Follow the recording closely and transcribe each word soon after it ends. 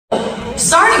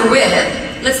starting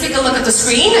with, let's take a look at the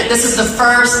screen. This is the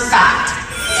first fact.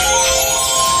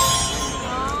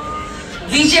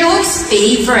 Lee Jae Wook's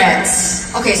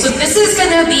favorites. Okay, so this is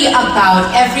gonna be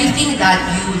about everything that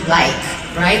you like,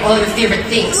 right? All your favorite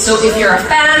things. So if you're a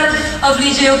fan of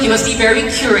Lee Jae Wook, you must be very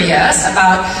curious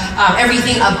about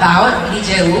everything about Lee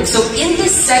Jae Wook. So in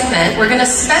this segment, we're gonna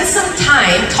spend some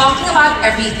time talking about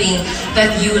everything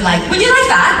that you like. Would you like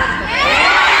that?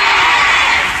 Yeah.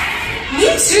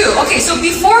 Me too. Okay, so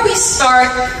before we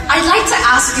start, I'd like to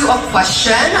ask you a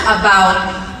question about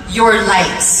your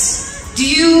likes. Do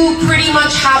you pretty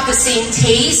much have the same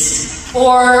taste,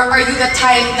 or are you the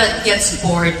type that gets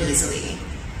bored easily?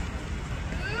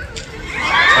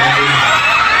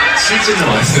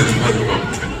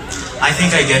 I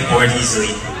think I get bored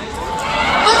easily.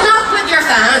 But not with your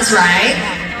fans, right?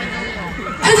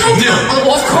 No.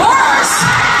 Of course!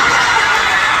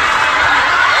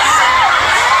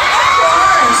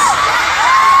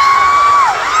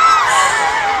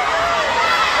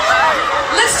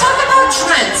 Let's talk about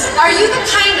trends. Are you the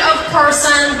kind of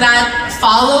person that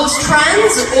follows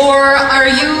trends, or are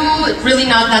you really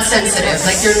not that sensitive?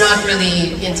 Like you're not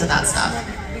really into that stuff?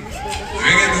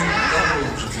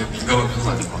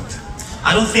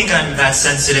 I don't think I'm that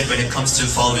sensitive when it comes to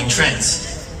following trends.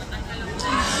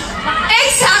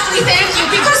 Exactly, thank you,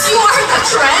 because you are the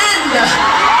trend!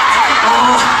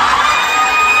 Oh.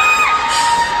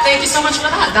 Thank you so much for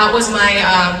that. That was my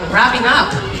wrapping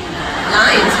up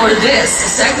line for this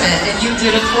segment, and you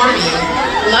did it for me.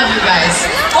 Love you guys.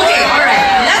 Okay, alright,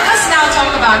 let us now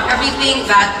talk about everything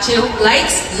that Jae Wook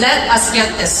likes. Let us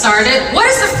get this started. What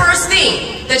is the first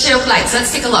thing that Jae Wook likes?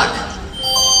 Let's take a look.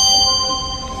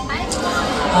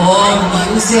 Oh,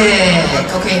 music.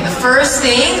 Okay, the first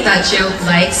thing that Jae Wook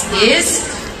likes is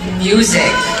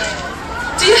music.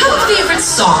 Do you have a favorite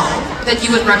song that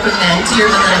you would recommend to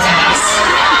your Manila fans?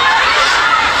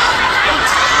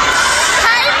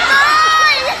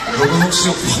 여러분 혹시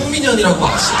황민현이라고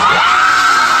아세요?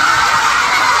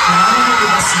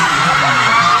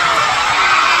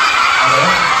 알아요?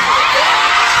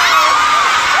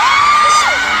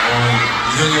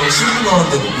 민현이 형 신곡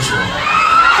나왔는데 너무 좋아.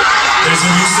 There's a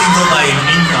new single by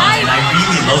Minhyun and I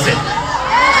really love it.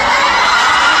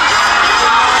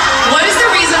 What is the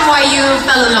reason why you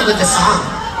fell in love with the song?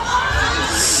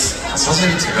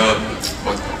 사실 제가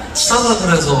뭐 치다가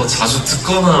그래서 자주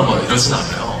듣거나 뭐 이러진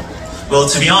않아요. Well,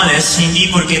 to be honest,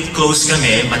 hindi porket close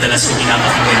kami, madalas ko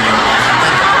pinapakinggan yung mga kanta.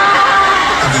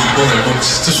 근데 이번 앨범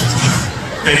진짜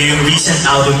좋더라고요. Pero yung recent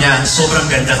album niya, sobrang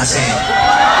ganda kasi.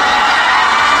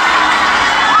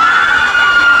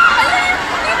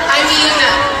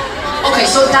 Okay,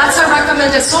 so that's a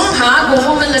recommended song, huh? Go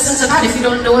home and listen to that if you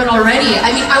don't know it already.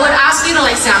 I mean, I would ask you to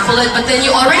like sample it, but then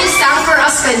you already sang for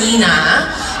us kanina,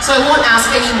 so I won't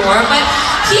ask anymore. But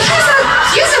he has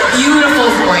a beautiful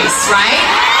voice, right?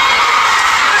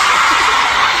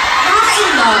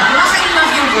 Nakaka-in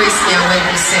love yung voice niya when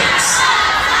he sings.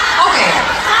 Okay,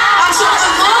 so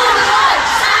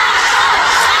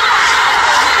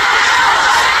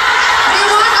we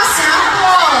want a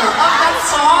sample of that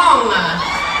song.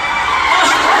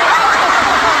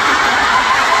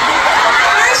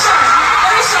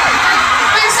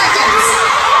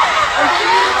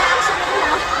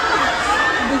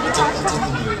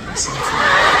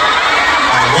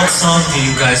 What song do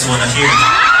you guys want to hear?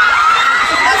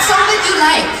 That song that you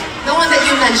like. The one that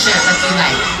you mentioned that you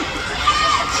like.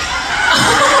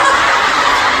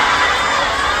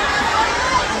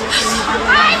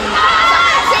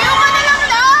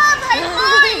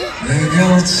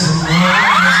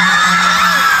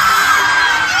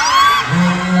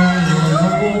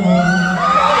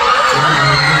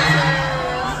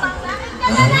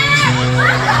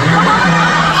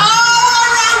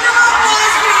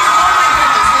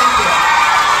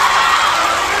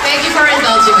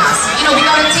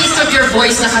 Your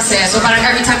voice na kasi, so parang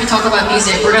every time we talk about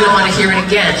music, we're gonna want to hear it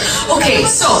again. Okay,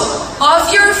 so, of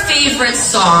your favorite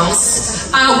songs,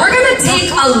 we're gonna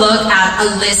take a look at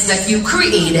a list that you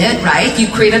created, right? You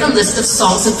created a list of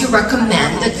songs that you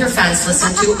recommend that your fans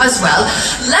listen to as well.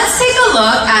 Let's take a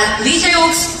look at Lee Jae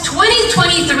Wook's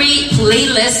 2023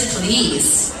 playlist,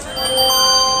 please.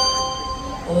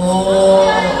 Oh,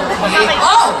 okay.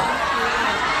 Oh!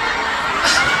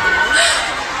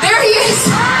 There he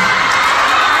is!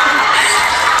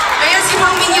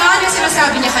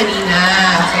 Sinasabi niya kanina,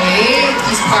 okay?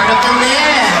 He's part of the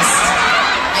list.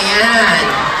 Ayan.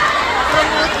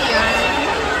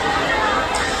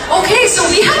 Okay, so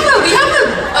we have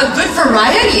a good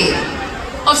variety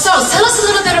of songs. Tell us a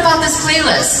little bit about this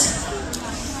playlist.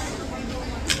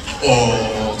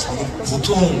 저는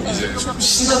보통 이제 좀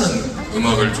신나는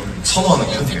음악을 좀 선호하는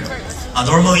편이에요.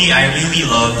 Normally, I really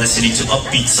love listening to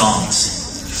upbeat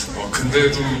songs.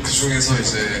 근데도 그 중에서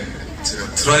이제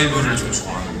제가 드라이브를 좀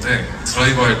좋아하는데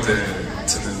드라이브 할 때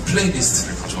듣는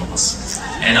플레이리스트를 가져와 봤습니다.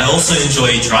 And I also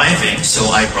enjoy driving,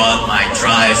 so I brought my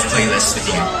drive playlist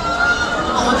with you.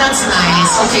 Oh, that's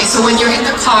nice. Okay, so when you're in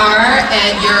the car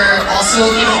and you're also,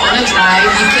 on a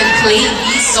drive, you can play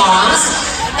these songs,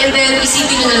 and then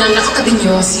isipin nyo na lang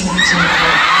nakakabinyo si Lee Jae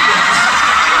Wook.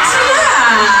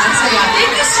 So yeah,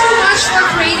 thank you so much for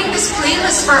creating this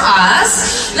playlist for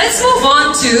us. Let's move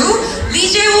on to Lee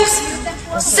Jae Wook's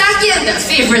second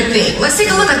favorite thing. Let's take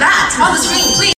a look at that on the screen, please.